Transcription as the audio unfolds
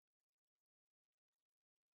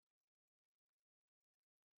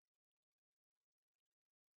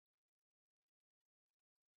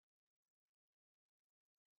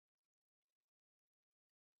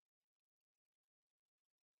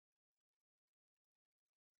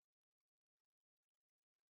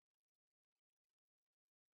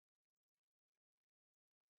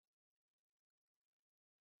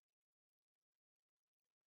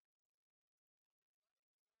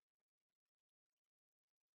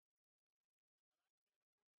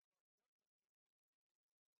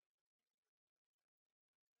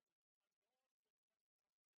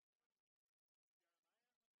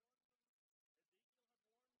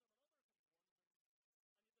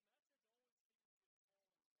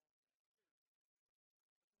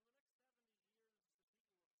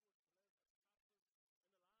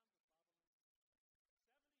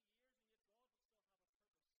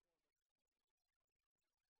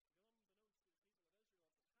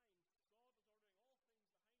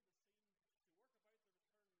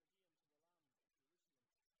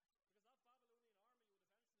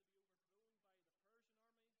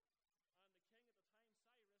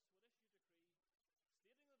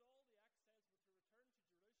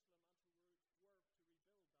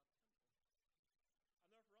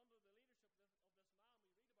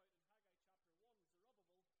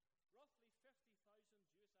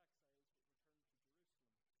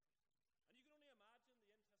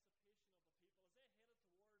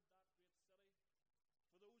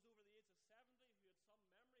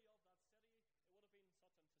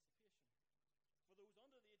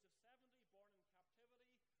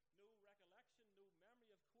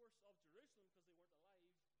course, of Jerusalem, because they weren't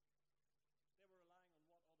alive, they were relying on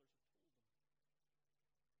what others had told them.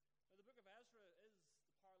 Now, the book of Ezra is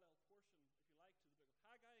the parallel portion, if you like, to the book of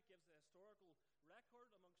Haggai. It gives a historical record,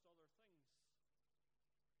 amongst other things.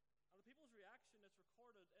 And the people's reaction is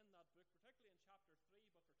recorded in that book, particularly in chapter 3,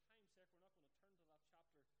 but for time's sake, we're not going to turn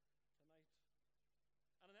to that chapter tonight.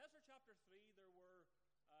 And in Ezra chapter 3, there were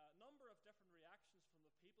a number of different reactions from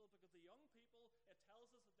the people, because the young people, it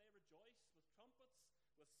tells us that they rejoiced with trumpets,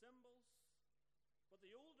 with cymbals. But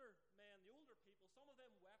the older men, the older people, some of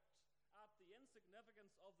them wept at the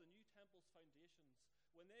insignificance of the new temple's foundations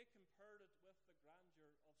when they compared it with the grandeur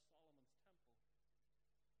of Solomon's temple.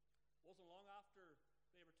 It wasn't long after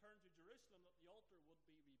they returned to Jerusalem that the altar would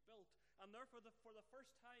be rebuilt, and therefore for the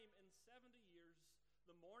first time in 70 years,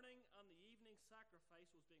 the morning and the evening sacrifice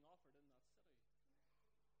was being offered in that city.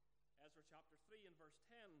 Ezra chapter 3 and verse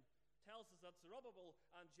 10 tells us that Zerubbabel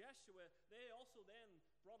and Jeshua, they also then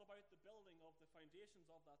brought about the building of the foundations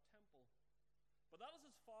of that temple. But that is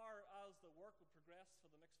as far as the work would progress for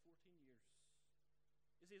the next 14 years.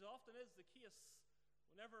 You see, as often is the case,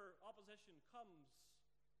 whenever opposition comes,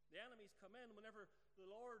 the enemies come in. Whenever the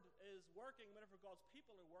Lord is working, whenever God's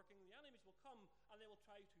people are working, the enemies will come and they will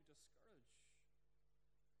try to discourage.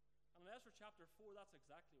 And in Ezra chapter 4, that's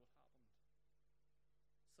exactly what happened.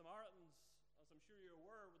 Samaritans, as I'm sure you're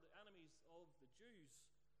aware, were the enemies of the Jews,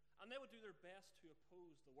 and they would do their best to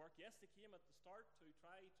oppose the work. Yes, they came at the start to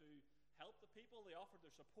try to help the people. They offered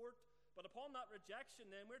their support, but upon that rejection,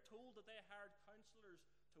 then we're told that they hired counselors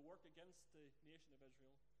to work against the nation of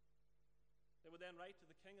Israel. They would then write to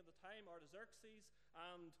the king at the time, Artaxerxes,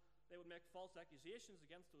 and they would make false accusations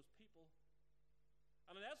against those people.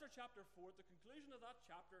 And in Ezra chapter 4, at the conclusion of that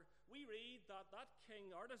chapter, we read that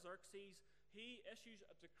king, Artaxerxes, he issues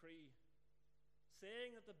a decree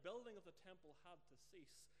saying that the building of the temple had to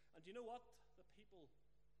cease. And do you know what? The people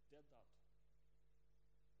did that.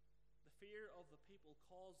 The fear of the people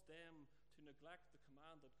caused them to neglect the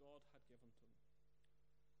command that God had given to them.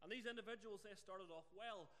 And these individuals, they started off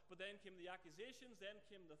well, but then came the accusations, then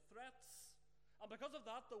came the threats, and because of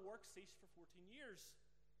that, the work ceased for 14 years.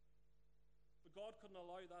 But God couldn't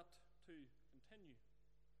allow that to continue.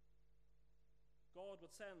 God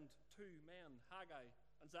would send two men, Haggai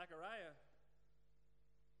and Zechariah.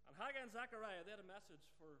 And Haggai and Zechariah, they had a message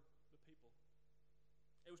for the people.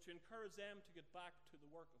 It was to encourage them to get back to the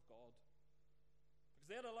work of God, because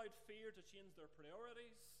they had allowed fear to change their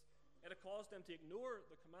priorities. It had caused them to ignore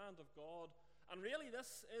the command of God. And really,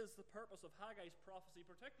 this is the purpose of Haggai's prophecy,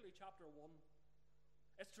 particularly chapter 1.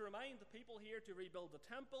 It's to remind the people here to rebuild the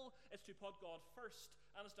temple. It's to put God first,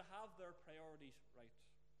 and it's to have their priorities right.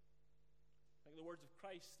 I think the words of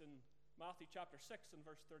Christ in Matthew chapter 6 and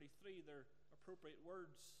verse 33, they're appropriate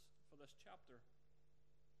words for this chapter.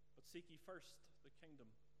 But seek ye first the kingdom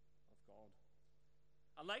of God.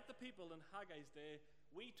 And like the people in Haggai's day,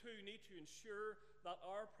 we too need to ensure that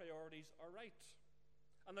our priorities are right,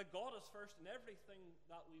 and that God is first in everything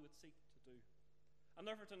that we would seek to do. And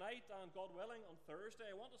therefore tonight, and God willing, on Thursday,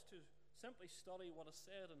 I want us to simply study what is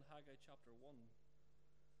said in Haggai chapter 1.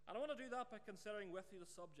 And I want to do that by considering with you the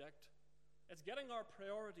subject. It's getting our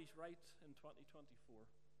priorities right in 2024.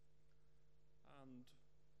 And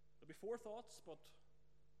there'll be 4 thoughts, but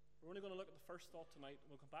we're only going to look at the first thought tonight,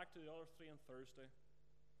 and we'll come back to the other 3 on Thursday.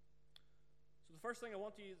 So the first thing I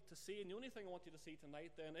want you to see, and the only thing I want you to see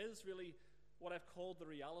tonight then, is really what I've called the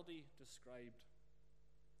reality described.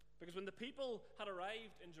 Because when the people had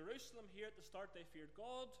arrived in Jerusalem here at the start, they feared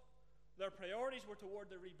God. Their priorities were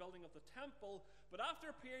toward the rebuilding of the temple. But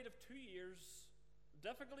after a period of 2 years,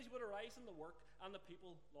 difficulties would arise in the work, and the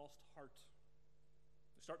people lost heart.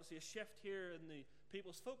 We start to see a shift here in the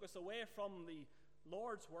people's focus away from the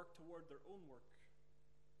Lord's work toward their own work.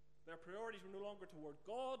 Their priorities were no longer toward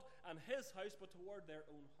God and His house, but toward their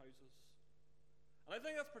own houses. And I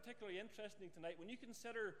think that's particularly interesting tonight when you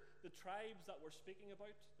consider the tribes that we're speaking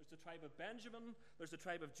about. There's the tribe of Benjamin, there's the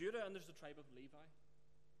tribe of Judah, and there's the tribe of Levi.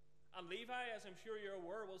 And Levi, as I'm sure you're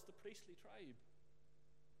aware, was the priestly tribe.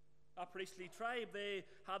 That priestly tribe, they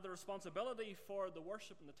had the responsibility for the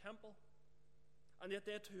worship in the temple, and yet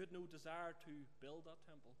they too had no desire to build that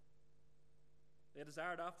temple. They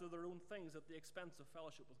desired after their own things at the expense of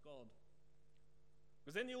fellowship with God.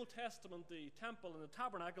 Because in the Old Testament, the temple and the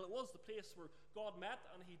tabernacle, it was the place where God met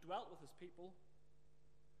and He dwelt with His people.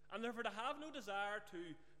 And therefore to have no desire to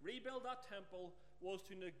rebuild that temple was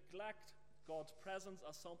to neglect God's presence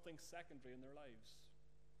as something secondary in their lives.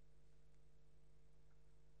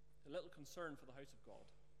 A little concern for the house of God.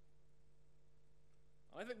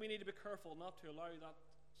 And I think we need to be careful not to allow that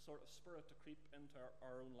sort of spirit to creep into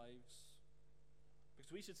our own lives. Because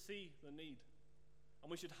we should see the need. And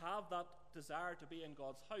we should have that desire to be in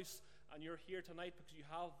God's house. And you're here tonight because you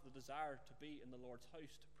have the desire to be in the Lord's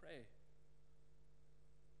house to pray.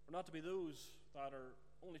 We're not to be those that are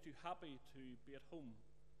only too happy to be at home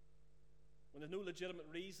when there's no legitimate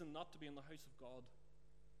reason not to be in the house of God.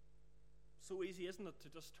 So easy, isn't it, to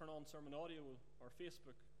just turn on sermon audio or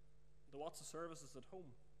Facebook to watch the services at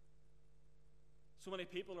home? So many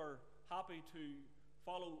people are happy to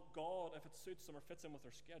follow God if it suits them or fits in with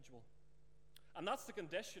their schedule. And that's the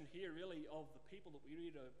condition here, really, of the people that we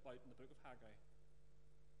read about in the book of Haggai.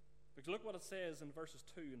 Because look what it says in verses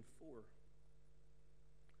 2 and 4.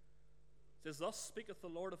 It says, "Thus speaketh the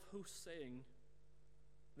Lord of hosts, saying,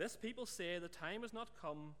 This people say, the time is not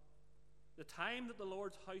come, the time that the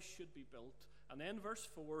Lord's house should be built. And then verse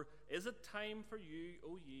 4, Is it time for you,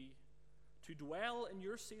 O ye, to dwell in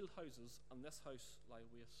your sealed houses, and this house lie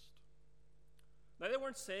waste?" Now, they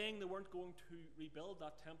weren't saying they weren't going to rebuild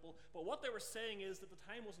that temple, but what they were saying is that the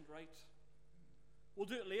time wasn't right. We'll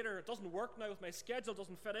do it later. It doesn't work now with my schedule. It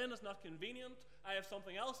doesn't fit in. It's not convenient. I have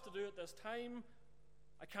something else to do at this time.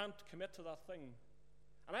 I can't commit to that thing.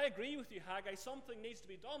 And I agree with you, Haggai. Something needs to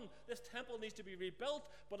be done. This temple needs to be rebuilt,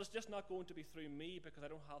 but it's just not going to be through me because I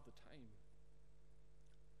don't have the time.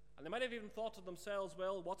 And they might have even thought to themselves,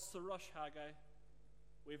 well, what's the rush, Haggai?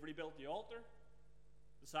 We've rebuilt the altar.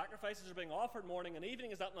 The sacrifices are being offered morning and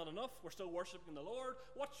evening. Is that not enough? We're still worshiping the Lord.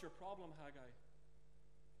 What's your problem, Haggai?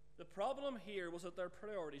 The problem here was that their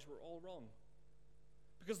priorities were all wrong.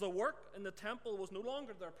 Because the work in the temple was no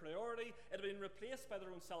longer their priority. It had been replaced by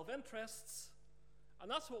their own self-interests. And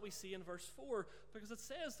that's what we see in verse 4. Because it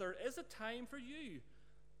says, "There is a time for you,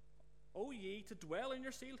 O ye, to dwell in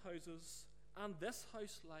your sealed houses, and this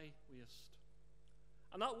house lie waste."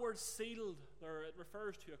 And that word sealed there, it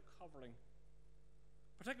refers to a covering.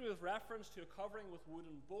 Particularly with reference to a covering with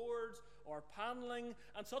wooden boards or paneling.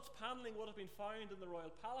 And such paneling would have been found in the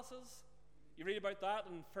royal palaces. You read about that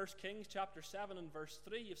in 1 Kings chapter 7 and verse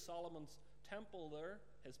 3 of Solomon's temple there,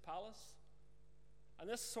 his palace. And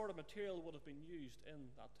this sort of material would have been used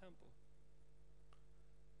in that temple.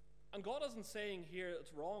 And God isn't saying here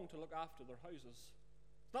it's wrong to look after their houses.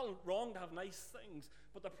 It's not wrong to have nice things.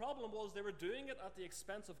 But the problem was they were doing it at the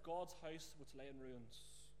expense of God's house, which lay in ruins.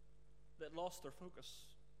 They had lost their focus.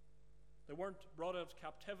 They weren't brought out of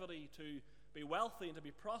captivity to be wealthy and to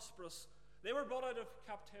be prosperous. They were brought out of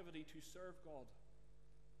captivity to serve God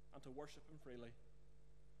and to worship Him freely.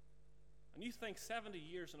 And you think 70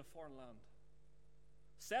 years in a foreign land.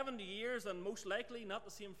 70 years and most likely not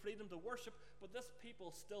the same freedom to worship, but this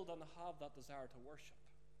people still don't have that desire to worship.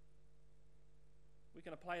 We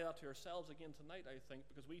can apply that to ourselves again tonight, I think,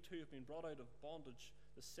 because we too have been brought out of bondage,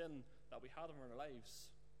 the sin that we had in our lives.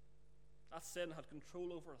 That sin had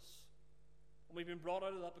control over us. And we've been brought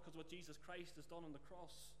out of that because of what Jesus Christ has done on the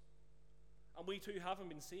cross. And we too haven't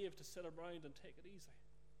been saved to sit around and take it easy.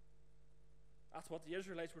 That's what the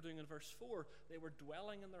Israelites were doing in verse 4. They were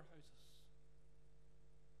dwelling in their houses.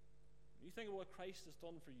 When you think of what Christ has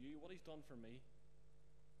done for you, what He's done for me,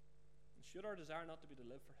 and should our desire not to be to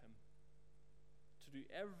live for Him, to do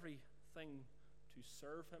everything to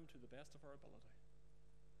serve Him to the best of our ability.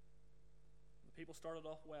 The people started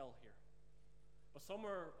off well here. But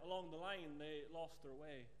somewhere along the line, they lost their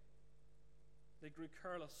way. They grew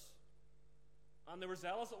careless. And they were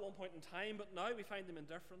zealous at one point in time, but now we find them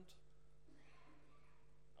indifferent.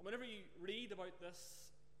 And whenever you read about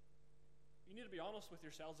this, you need to be honest with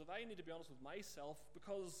yourselves. If I need to be honest with myself,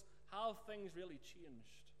 because have things really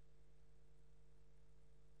changed?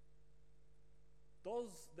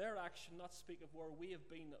 Does their action not speak of where we have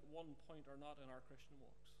been at one point or not in our Christian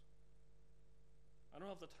walks? I don't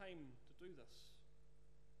have the time to do this.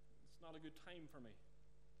 It's not a good time for me.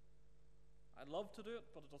 I'd love to do it,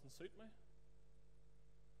 but it doesn't suit me.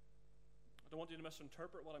 I don't want you to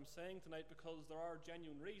misinterpret what I'm saying tonight, because there are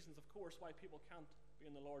genuine reasons, of course, why people can't be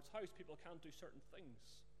in the Lord's house. People can't do certain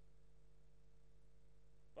things.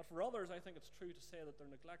 But for others, I think it's true to say that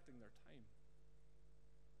they're neglecting their time.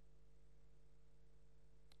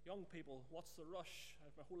 Young people, what's the rush? I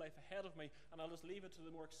have my whole life ahead of me, and I'll just leave it to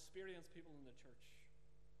the more experienced people in the church.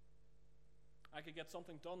 I could get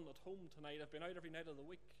something done at home tonight. I've been out every night of the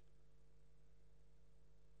week.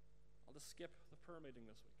 I'll just skip the prayer meeting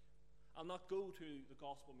this week. I'll not go to the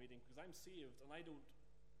gospel meeting because I'm saved and I don't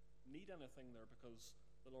need anything there because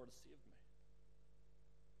the Lord has saved me.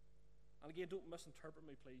 And again, don't misinterpret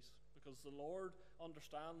me, please, because the Lord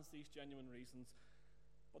understands these genuine reasons.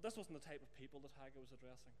 But this wasn't the type of people that Haggai was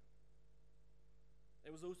addressing.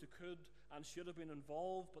 It was those who could and should have been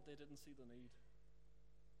involved, but they didn't see the need.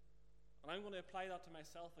 And I'm going to apply that to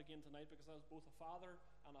myself again tonight, because as both a father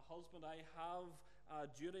and a husband, I have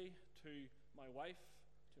a duty to my wife,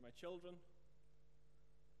 to my children.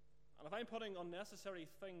 And if I'm putting unnecessary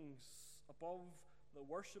things above the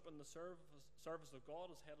worship and the service of God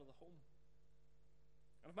as head of the home,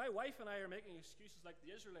 and if my wife and I are making excuses like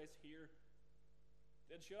the Israelites here,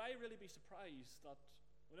 then should I really be surprised that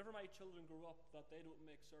whenever my children grow up, that they don't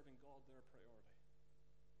make serving God their priority?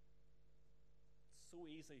 It's so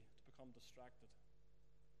easy to become distracted.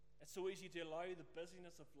 It's so easy to allow the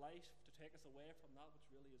busyness of life to take us away from that which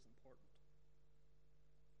really is important.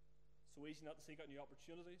 So easy not to seek out new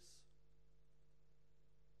opportunities.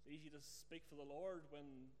 It's easy to speak for the Lord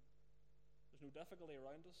when there's no difficulty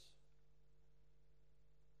around us.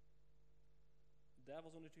 The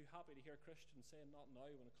devil's only too happy to hear Christians saying not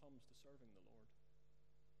now when it comes to serving the Lord.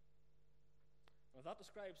 And if that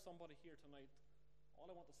describes somebody here tonight, all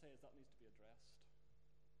I want to say is that needs to be addressed.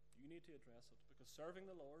 You need to address it, because serving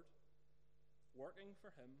the Lord, working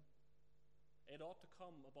for Him, it ought to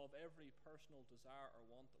come above every personal desire or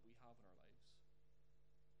want that we have in our lives.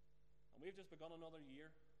 And we've just begun another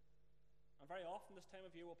year. And very often this time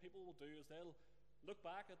of year, what people will do is they'll look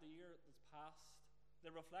back at the year that's passed,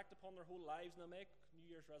 they'll reflect upon their whole lives, and they'll make New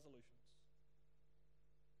Year's resolutions.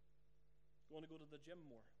 I'm going to go to the gym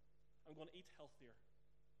more. I'm going to eat healthier.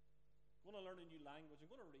 I'm going to learn a new language.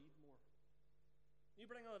 I'm going to read more. You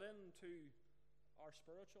bring that into our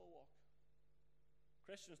spiritual walk.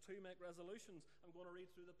 Christians too make resolutions. I'm going to read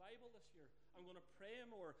through the Bible this year. I'm going to pray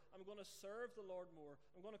more. I'm going to serve the Lord more.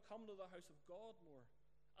 I'm going to come to the house of God more.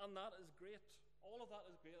 And that is great. All of that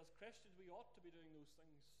is great. As Christians, we ought to be doing those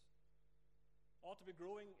things. Ought to be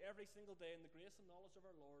growing every single day in the grace and knowledge of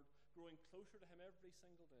our Lord, growing closer to Him every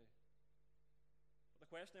single day. But the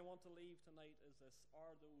question I want to leave tonight is this: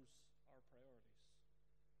 are those our priorities?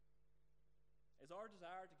 Is our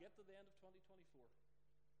desire to get to the end of 2024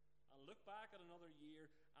 and look back at another year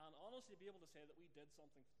and honestly be able to say that we did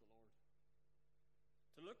something for the Lord?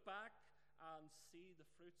 To look back and see the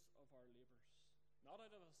fruits of our labours, not out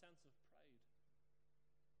of a sense of pride.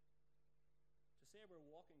 To say we're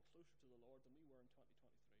walking closer to the Lord than we were in 2023.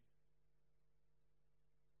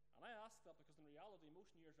 And I ask that because in reality,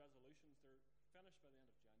 most New Year's resolutions, they're finished by the end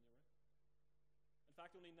of January. In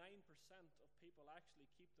fact, only 9% of people actually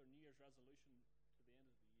keep their New Year's resolution to the end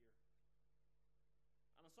of the year.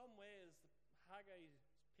 And in some ways,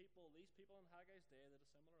 these people in Haggai's day, they had a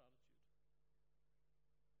similar attitude.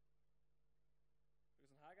 Because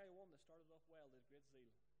in Haggai 1, they started off well, they had great zeal.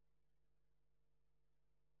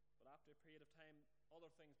 But after a period of time, other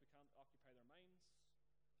things began to occupy their minds,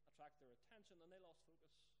 attract their attention, and they lost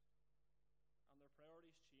focus. And their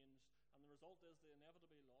priorities changed, and the result is they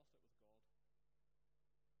inevitably lost it with God.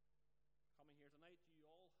 Coming here tonight, you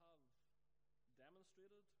all have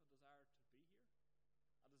demonstrated a desire to be here,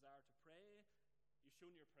 a desire to pray. You've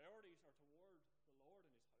shown your priorities are toward the Lord and His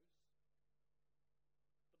house.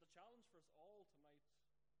 But the challenge for us